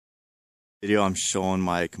Video I'm showing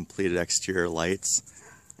my completed exterior lights.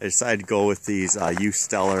 I decided to go with these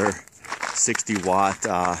Ustellar 60 watt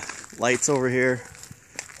lights over here.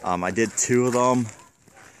 I did 2 of them,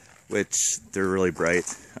 which they're really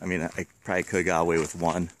bright. I mean, I probably could have got away with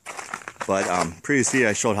 1, but previously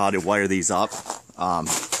I showed how to wire these up, and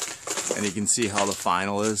you can see how the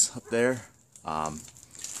final is up there.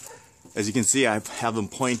 As you can see, I have them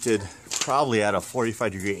pointed probably at a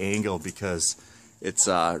 45-degree angle because it's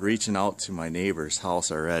reaching out to my neighbor's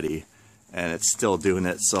house already, and it's still doing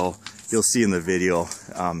it. So you'll see in the video,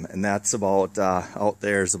 and that's about out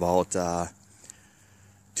there is about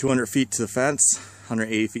 200 feet to the fence,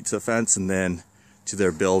 180 feet to the fence, and then to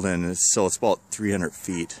their building. So it's about 300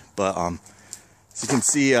 feet. But as you can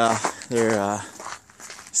see, they're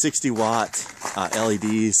 60 watt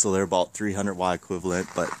LEDs, so they're about 300 watt equivalent,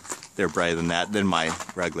 but they're brighter than that than my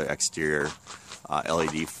regular exterior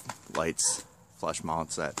LED lights, flush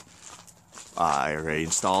mounts that I already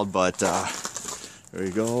installed. But there we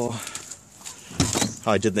go.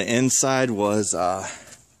 How I did the inside was I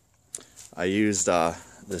used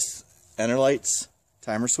this Enerlights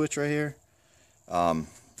timer switch right here.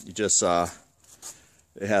 You just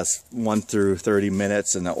it has 1 through 30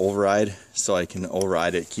 minutes and an override, so I can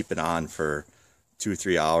override it, keep it on for 2 or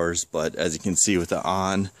 3 hours. But as you can see with it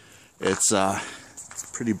on, it's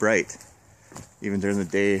pretty bright even during the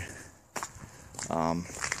day.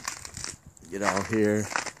 Get out here.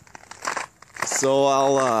 So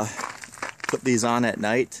I'll put these on at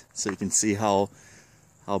night so you can see how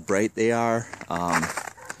bright they are.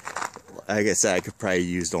 Like I said, I could probably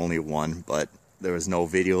used only 1, but there was no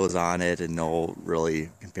videos on it and no really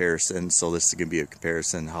comparison. So this is gonna be a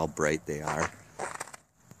comparison how bright they are.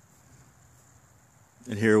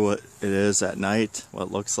 And here what it is at night, what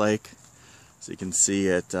it looks like. So you can see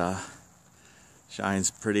it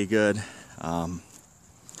shines pretty good.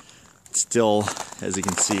 Still, as you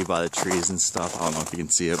can see by the trees and stuff, I don't know if you can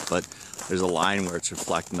see it, but there's a line where it's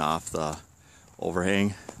reflecting off the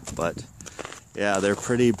overhang. But yeah, they're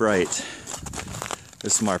pretty bright.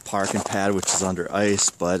 This is my parking pad, which is under ice,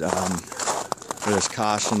 but where this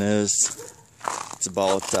caution is, it's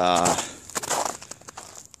about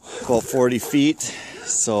 40 feet,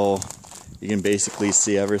 so you can basically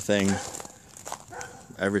see everything.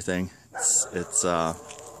 It's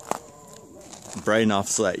bright enough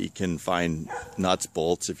so that you can find nuts,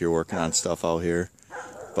 bolts if you're working on stuff out here.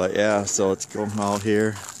 But yeah, so let's go out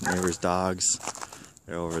here. Neighbor's dogs,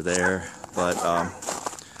 they're over there. But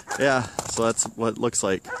yeah, so that's what it looks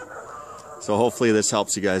like. So hopefully this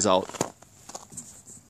helps you guys out.